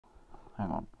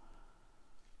hang on.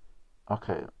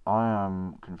 Okay, I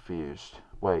am confused.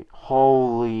 Wait,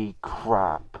 holy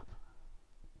crap.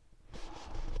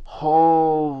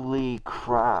 Holy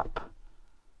crap.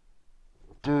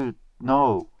 Dude,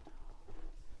 no.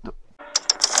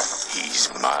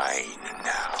 He's mine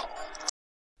now.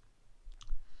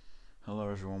 Hello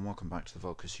everyone, welcome back to the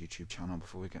Volcus YouTube channel.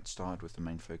 Before we get started with the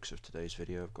main focus of today's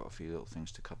video, I've got a few little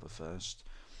things to cover first.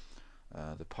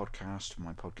 My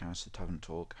podcast, The Tavern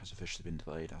Talk, has officially been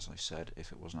delayed. As I said,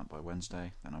 if it wasn't up by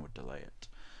Wednesday, then I would delay it.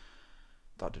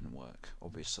 That didn't work,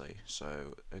 obviously,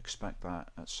 so expect that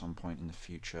at some point in the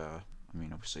future. I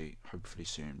mean, obviously, hopefully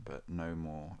soon, but no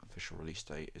more official release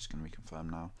date is going to be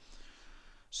confirmed now.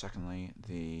 Secondly,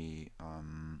 the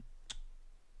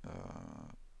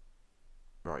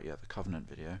Covenant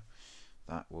video,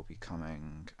 that will be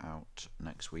coming out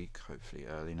next week, hopefully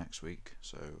early next week.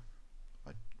 So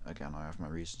again, I have my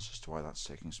reasons as to why that's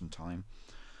taking some time.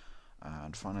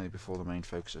 And finally, before the main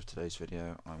focus of today's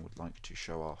video, I would like to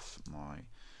show off my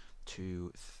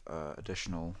two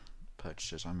additional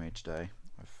purchases I made today.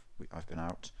 I've been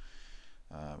out,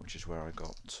 which is where I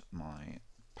got my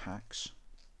packs,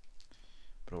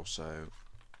 but also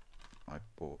I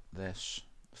bought this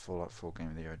Fallout 4 Game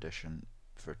of the Year edition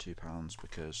for £2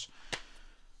 because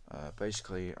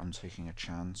basically I'm taking a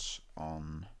chance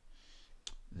on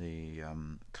the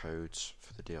codes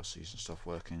for the DLCs and stuff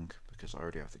working, because I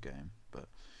already have the game, but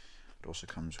it also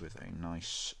comes with a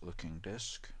nice looking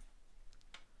disc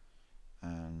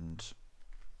and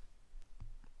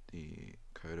the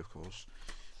code, of course.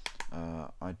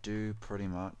 I pretty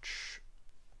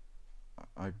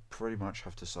much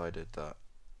have decided that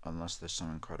unless there's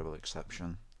some incredible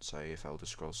exception, say if Elder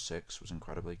Scrolls 6 was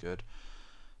incredibly good,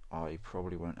 I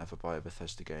probably won't ever buy a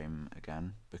Bethesda game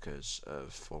again because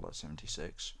of Fallout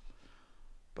 76.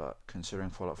 But considering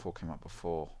Fallout 4 came out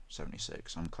before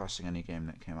 76, I'm classing any game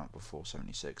that came out before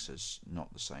 76 as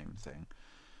not the same thing.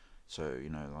 So, you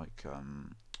know, like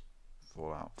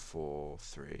Fallout 4,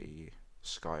 3,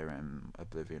 Skyrim,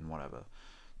 Oblivion, whatever,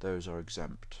 those are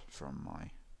exempt from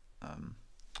my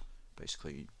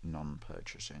basically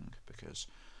non-purchasing, because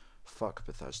fuck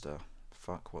Bethesda,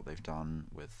 fuck what they've done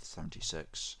with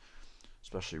 76,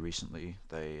 especially recently.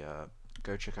 They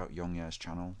go check out Yongye's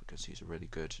channel because he's a really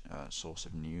good source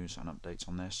of news and updates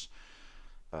on this.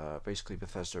 Basically,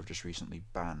 Bethesda have just recently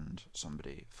banned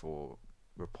somebody for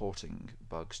reporting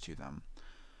bugs to them.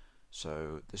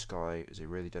 So this guy is a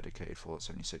really dedicated Fallout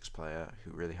 76 player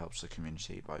who really helps the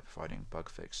community by providing bug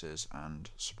fixes and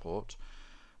support,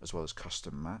 as well as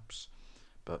custom maps.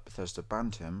 But Bethesda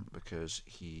banned him because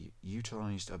he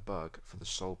utilised a bug for the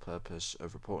sole purpose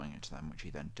of reporting it to them, which he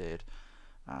then did.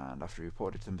 And after he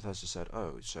reported it to them, Bethesda said,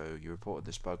 "Oh, so you reported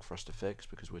this bug for us to fix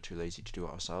because we're too lazy to do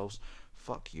it ourselves?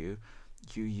 Fuck you.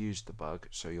 You used the bug,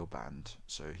 so you're banned."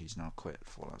 So he's now quit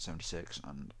Fallout 76,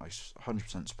 and I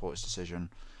 100% support his decision.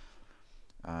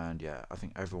 And yeah, I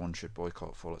think everyone should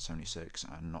boycott Fallout 76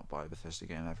 and not buy a Bethesda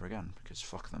game ever again, because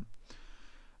fuck them.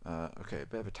 Okay, a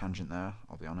bit of a tangent there,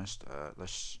 I'll be honest.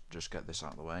 Let's just get this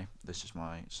out of the way. This is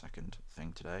my second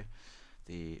thing today.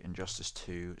 The Injustice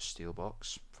 2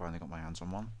 Steelbox. Finally got my hands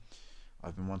on one.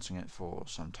 I've been wanting it for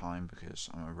some time because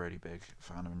I'm a really big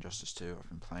fan of Injustice 2. I've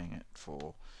been playing it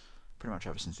for pretty much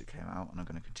ever since it came out, and I'm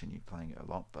going to continue playing it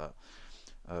a lot, but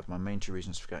my main two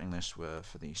reasons for getting this were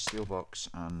for the Steelbox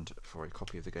and for a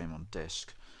copy of the game on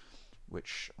disc,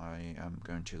 which I am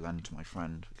going to lend to my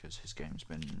friend because his game's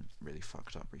been really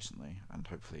fucked up recently, and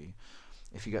hopefully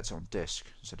if he gets it on disc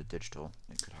instead of digital,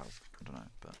 it could help. I don't know,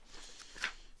 but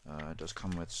it does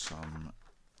come with some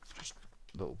just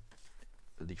little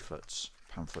leaflets,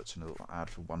 pamphlets, and a little ad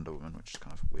for Wonder Woman, which is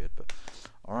kind of weird, but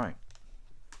alright.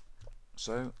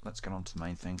 So let's get on to the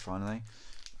main thing finally.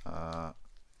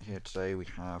 Here today we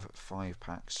have 5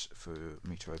 packs for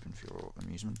me to open for your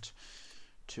amusement.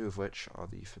 2 of which are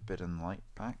the Forbidden Light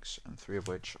packs, and 3 of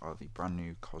which are the brand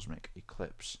new Cosmic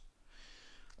Eclipse.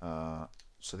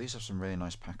 So these have some really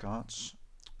nice pack arts.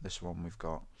 This one we've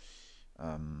got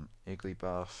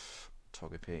Igglybuff,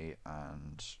 Togepi,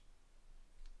 and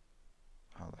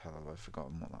how the hell have I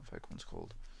forgotten what that Pokemon's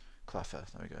called?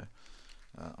 Cleffa, there we go.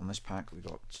 On this pack we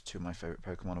got 2 of my favourite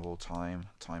Pokemon of all time,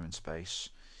 Time and Space.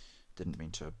 Didn't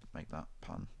mean to make that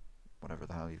pun, whatever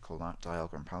the hell you call that,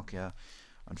 Dialga and Palkia.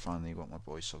 And finally you got my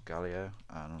boy Solgaleo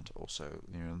and also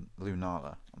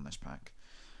Lunala on this pack.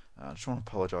 I just want to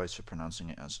apologise for pronouncing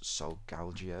it as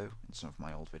Solgalgeo in some of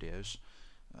my old videos.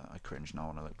 I cringe now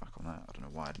when I look back on that. I don't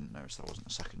know why I didn't notice there wasn't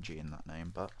a second G in that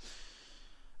name, but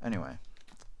anyway,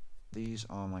 these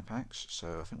are my packs,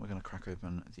 so I think we're going to crack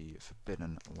open the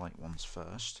Forbidden Light ones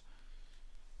first.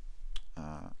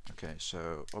 Okay,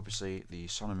 so obviously the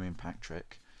Sun and Moon pack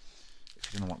trick,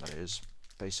 if you don't know what that is,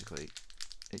 basically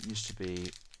it used to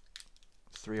be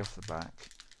 3 off the back,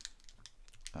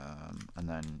 and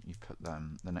then you put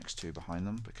the next 2 behind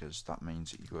them, because that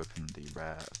means that you open the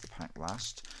rare of the pack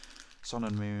last. Sun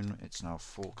and Moon, it's now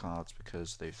 4 cards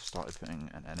because they've started putting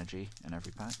an energy in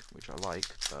every pack, which I like,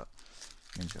 but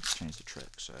it means you have to change the trick.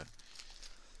 So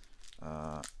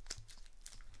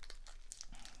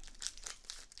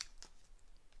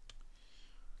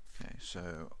okay,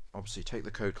 so obviously take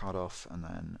the code card off, and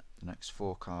then the next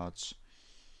 4 cards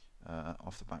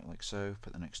off the back like so,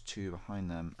 put the next 2 behind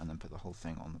them, and then put the whole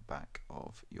thing on the back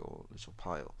of your little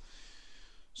pile.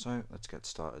 So let's get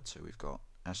started. So we've got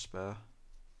Esper,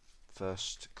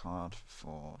 first card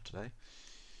for today.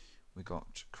 We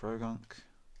got Krogunk,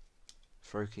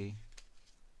 Froakie,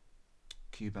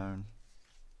 Cubone,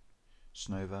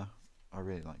 Snova. I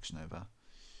really like Snova.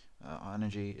 Our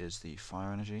energy is the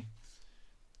fire energy.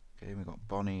 Okay, we got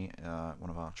Bonnie, one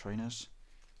of our trainers,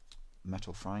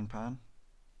 Metal Frying Pan,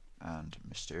 and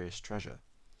Mysterious Treasure.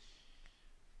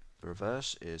 The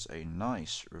reverse is a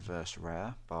nice reverse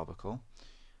rare, Barbacle,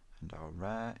 and our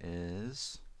rare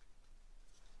is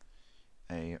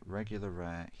a regular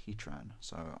rare Heatran.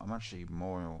 So I'm actually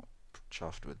more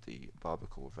chuffed with the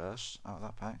Barbacle reverse out of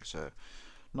that pack, so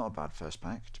not a bad first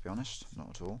pack, to be honest, not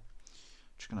at all.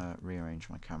 Just gonna rearrange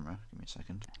my camera, give me a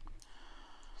second.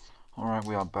 Alright,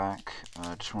 we are back.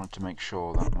 I just wanted to make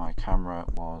sure that my camera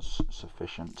was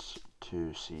sufficient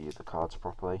to see the cards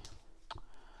properly.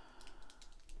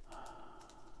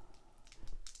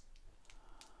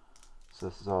 So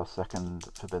this is our second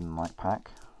Forbidden Light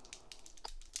pack.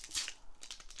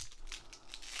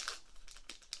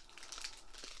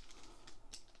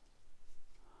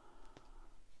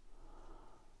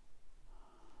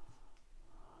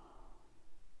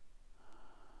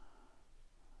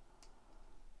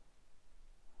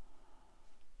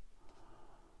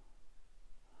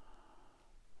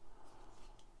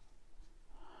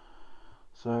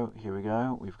 So here we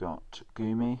go, we've got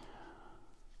Goomy,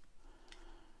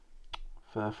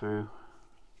 Furfu,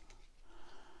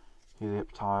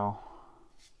 Helioptile,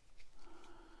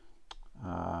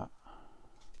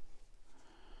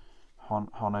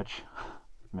 Honage,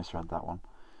 misread that one.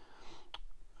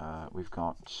 We've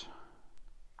got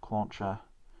Clauncher,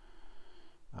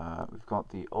 we've got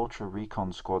the Ultra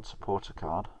Recon Squad supporter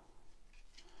card,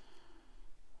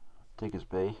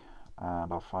 Diggersby,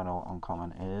 and our final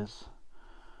uncommon is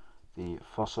the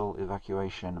Fossil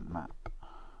Evacuation Map.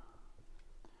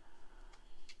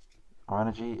 Our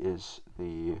energy is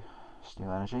the Steel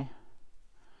Energy.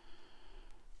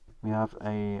 We have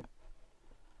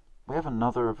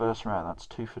another reverse rare. That's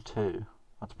 2 for 2.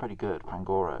 That's pretty good,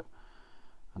 Pangoro.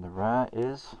 And the rare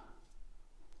is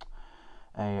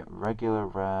a regular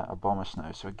rare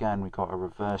Abomasnow. So again, we got a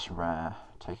reverse rare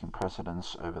taking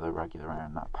precedence over the regular rare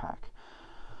in that pack.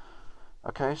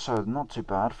 Okay, so not too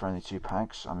bad for only 2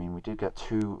 packs. I mean, we did get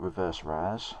 2 reverse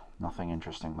rares. Nothing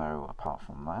interesting though apart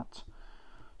from that.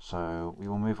 So we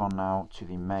will move on now to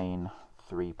the main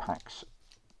 3 packs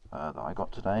that I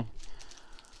got today.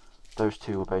 Those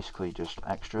 2 were basically just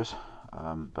extras,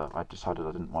 but I decided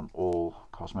I didn't want all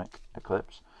Cosmic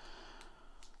Eclipse.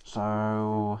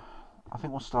 So I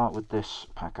think we'll start with this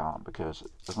pack art, because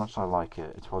as much as I like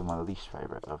it, it's probably my least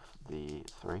favourite of the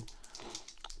 3.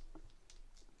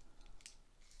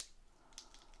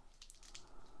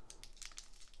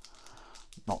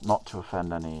 Not to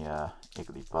offend any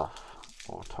Igglybuff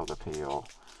or Togepi or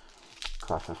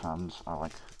Cleffa fans. I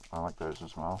like those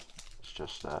as well. It's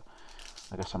just I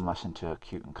guess I'm less into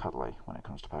cute and cuddly when it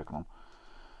comes to Pokemon.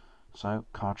 So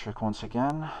card trick once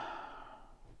again.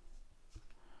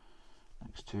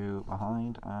 Next 2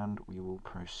 behind, and we will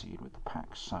proceed with the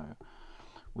pack. So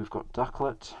we've got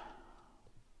Ducklet,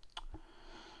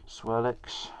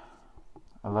 Swirlix,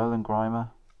 Alolan Grimer,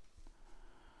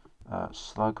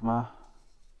 Slugma,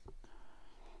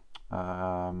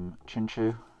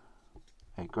 Chinchou,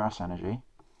 a Grass Energy,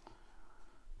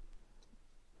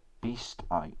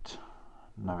 Beastite,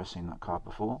 never seen that card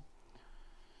before.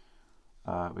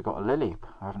 We got a Lileep.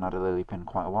 I haven't had a Lileep in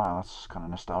quite a while, that's kind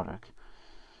of nostalgic.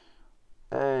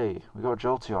 Hey, we got a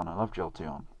Jolteon. I love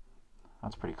Jolteon.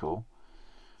 That's pretty cool.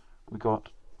 We got,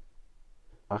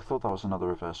 I thought that was another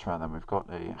reverse rare then. We've got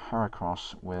a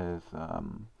Heracross with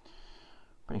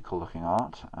pretty cool looking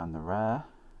art, and the rare,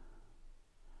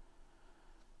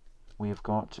 we've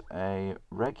got a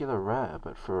regular rare,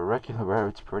 but for a regular rare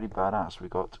it's pretty badass. We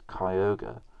got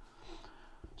Kyogre.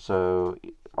 So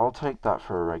I'll take that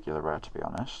for a regular rare, to be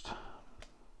honest.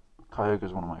 Kyogre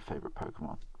is one of my favourite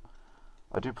Pokemon.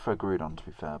 I do prefer Groudon, to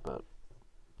be fair, but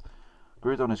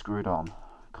Groudon is Groudon.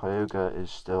 Kyogre is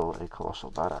still a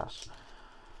colossal badass.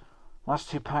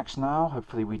 Last 2 packs now.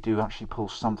 Hopefully we do actually pull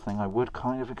something. I would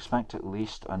kind of expect at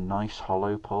least a nice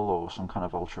holo pull or some kind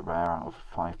of ultra rare out of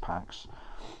 5 packs.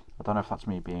 I don't know if that's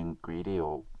me being greedy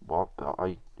or what, but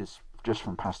it's just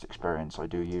from past experience. I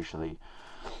do usually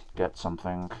get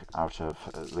something out of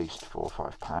at least 4 or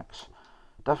 5 packs.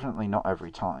 Definitely not every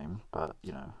time, but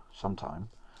you know, sometime.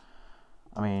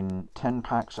 I mean, 10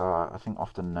 packs are, I think,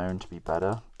 often known to be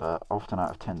better, but often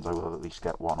out of 10s I will at least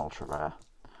get 1 ultra rare.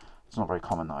 It's not very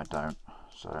common that I don't,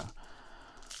 so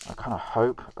I kind of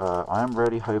hope, I am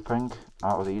really hoping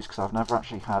out of these, because I've never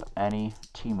actually had any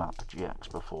team-up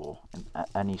GX before, in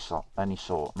any sort,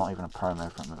 not even a promo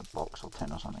from a box or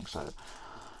tin or something, so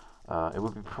it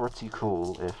would be pretty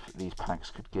cool if these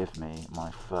packs could give me my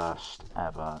first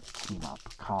ever team-up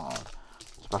card,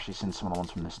 especially since some of the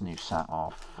ones from this new set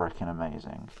are freaking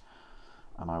amazing,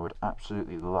 and I would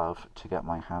absolutely love to get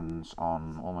my hands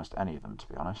on almost any of them, to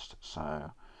be honest,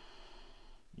 so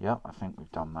yeah, I think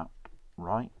we've done that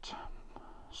right.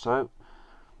 So,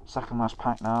 second last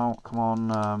pack now. Come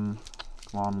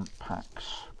on,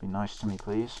 packs. Be nice to me,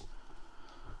 please.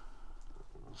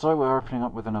 So we're opening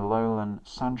up with an Alolan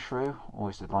Sandshrew.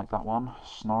 Always did like that one.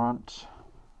 Snorunt.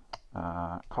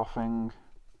 Coughing.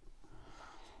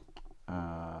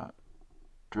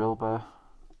 Drillbur.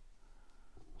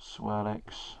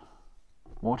 Swirlix.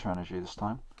 Water Energy this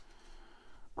time.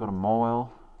 Got a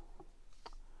Moyle.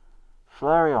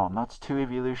 Flareon, that's 2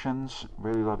 evolutions.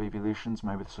 Really love evolutions.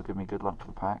 Maybe this will give me good luck for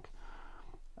the pack.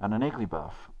 And an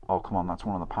Igglybuff. Oh, come on, that's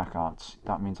one of the pack arts.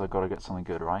 That means I've got to get something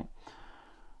good, right?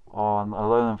 Oh, and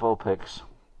Alolan Vulpix.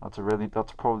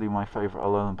 That's probably my favourite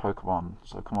Alolan Pokemon.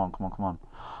 So come on.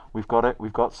 We've got it.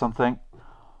 We've got something.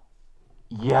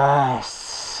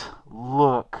 Yes!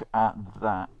 Look at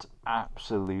that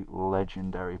absolute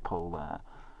legendary pull there.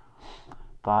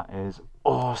 That is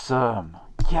awesome.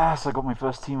 Yes, I got my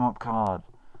first team-up card.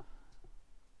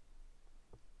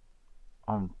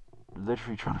 I'm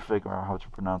literally trying to figure out how to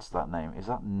pronounce that name. Is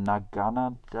that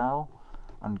Naganadel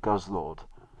and Guzzlord?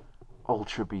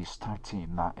 Ultra Beast tag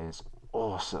team. That is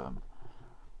awesome.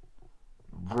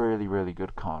 Really, really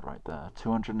good card right there.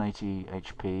 280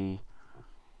 HP.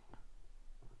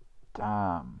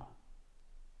 Damn.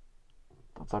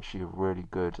 That's actually a really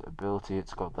good ability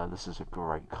it's got there. This is a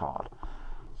great card.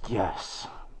 Yes.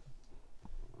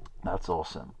 That's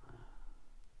awesome.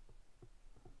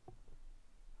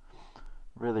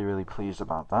 Really, really pleased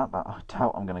about that. I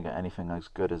doubt I'm going to get anything as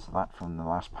good as that from the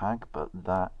last pack, but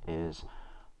that is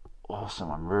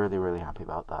awesome. I'm really, really happy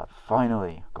about that.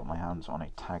 Finally got my hands on a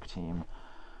tag team.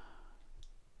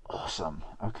 Awesome.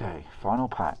 Okay, final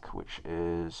pack, which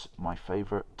is my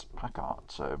favourite pack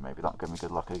art, so maybe that'll give me good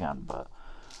luck again, but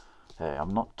hey,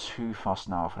 I'm not too fussed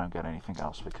now if I don't get anything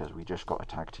else, because we just got a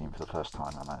tag team for the first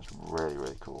time, and that is really,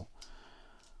 really cool.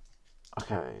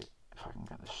 Okay, if I can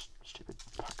get this stupid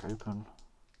pack open.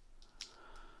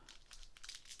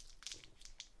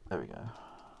 There we go.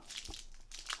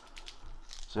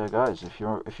 So yeah, guys, if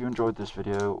you enjoyed this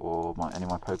video or any of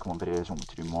my Pokemon videos, want me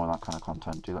to do more of that kind of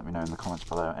content, do let me know in the comments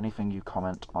below. Anything you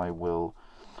comment, I will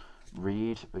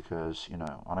read, because you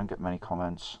know I don't get many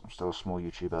comments. I'm still a small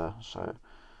YouTuber, so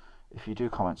if you do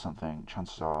comment something,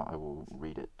 chances are I will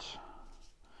read it.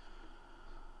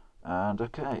 And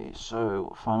okay,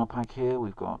 so final pack here.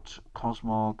 We've got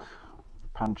Cosmog,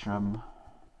 Pancham,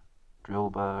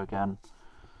 Drillbur again,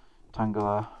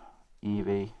 Tangela,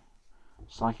 Eevee,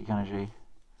 Psychic Energy.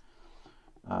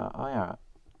 Oh yeah,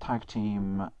 tag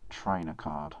team trainer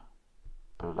card.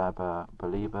 Belieber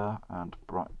and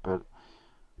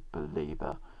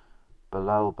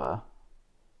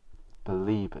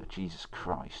Belieber, Jesus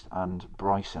Christ, and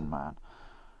Bryson, man.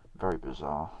 Very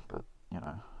bizarre, but you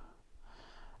know.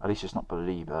 At least it's not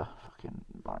Belieber. Fucking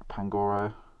right,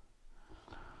 Pangoro.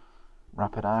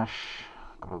 Rapidash.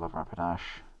 Gotta love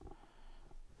Rapidash.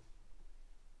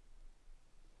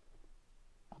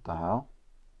 What the hell?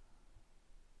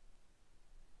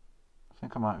 I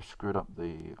think I might have screwed up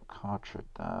the card trick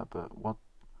there, but what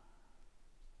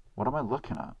am I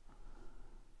looking at?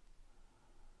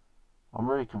 I'm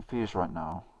really confused right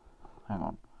now. Hang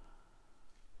on.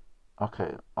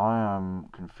 Okay, I am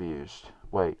confused.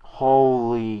 Wait,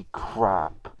 holy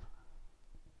crap.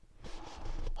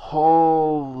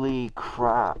 Holy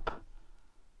crap.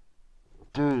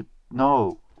 Dude,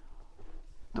 no.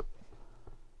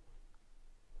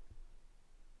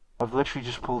 I've literally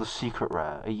just pulled a secret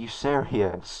rare. Are you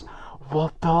serious?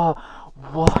 What the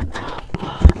fuck?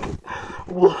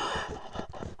 What?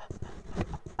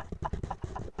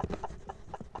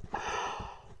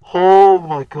 Oh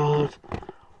my god.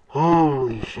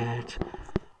 Holy shit.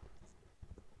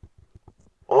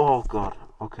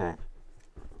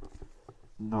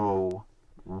 No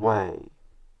way.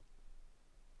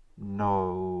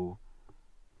 No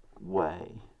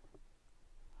way.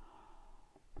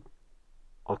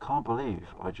 I can't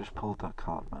believe I just pulled that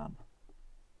card, man.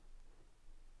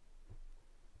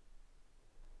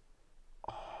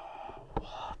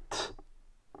 What?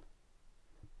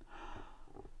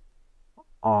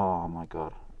 Oh my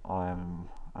god. I am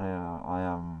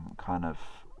kind of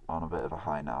on a bit of a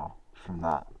high now from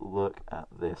that. Look at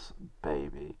this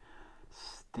baby.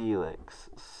 Steelix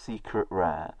Secret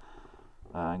Rare.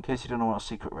 In case you don't know what a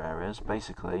Secret Rare is,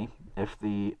 basically, if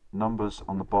the numbers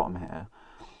on the bottom here,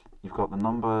 you've got the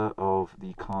number of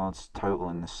the cards total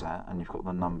in this set, and you've got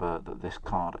the number that this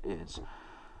card is.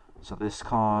 So this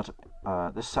card,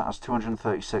 this set has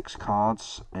 236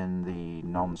 cards in the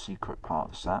non-secret part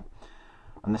of the set,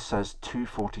 and this says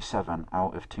 247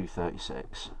 out of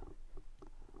 236.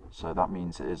 So that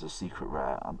means it is a secret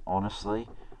rare, and honestly,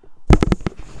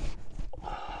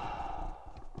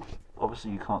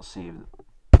 obviously you can't see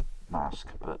the mask,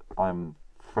 but I'm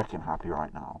freaking happy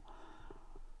right now.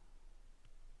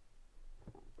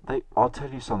 I'll tell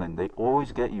you something, they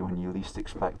always get you when you least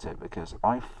expect it, because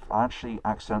I actually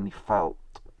accidentally felt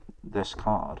this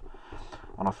card,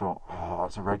 and I thought, oh,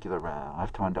 it's a regular rare,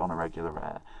 I've turned it on a regular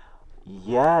rare.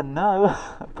 Yeah, no,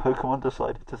 Pokemon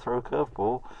decided to throw a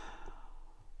curveball,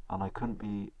 and I couldn't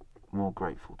be more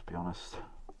grateful, to be honest.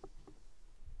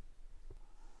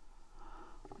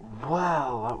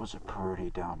 Well, that was a pretty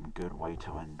damn good way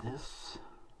to end this.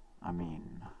 I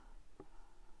mean,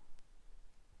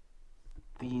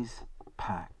 these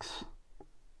packs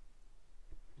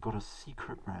got a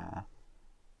secret rare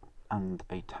and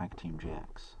a tag team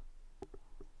GX.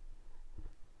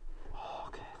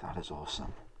 Okay, that is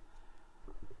awesome.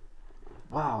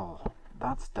 Wow,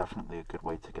 that's definitely a good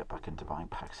way to get back into buying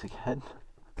packs again.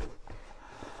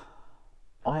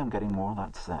 I am getting more of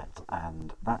that set,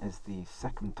 and that is the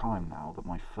second time now that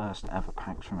my first ever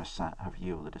packs from a set have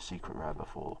yielded a secret rare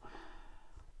before.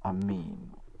 I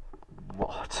mean,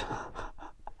 what?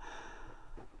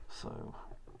 So,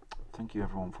 thank you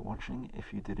everyone for watching.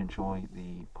 If you did enjoy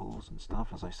the pulls and stuff,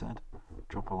 as I said,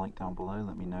 drop a like down below,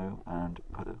 let me know, and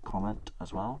put a comment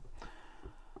as well.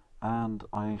 And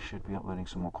I should be uploading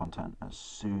some more content as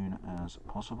soon as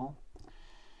possible.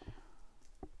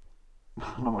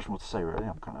 Not much more to say really,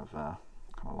 I'm kind of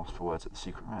lost for words at the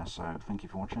secret rare, so thank you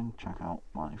for watching. Check out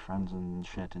my friends and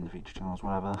shit in the feature channels,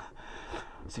 whatever.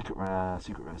 Secret rare,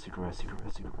 secret rare, secret rare, secret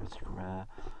rare, secret rare, secret rare.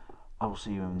 I will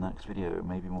see you in the next video,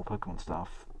 maybe more Pokemon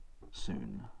stuff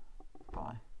soon.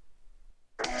 Bye.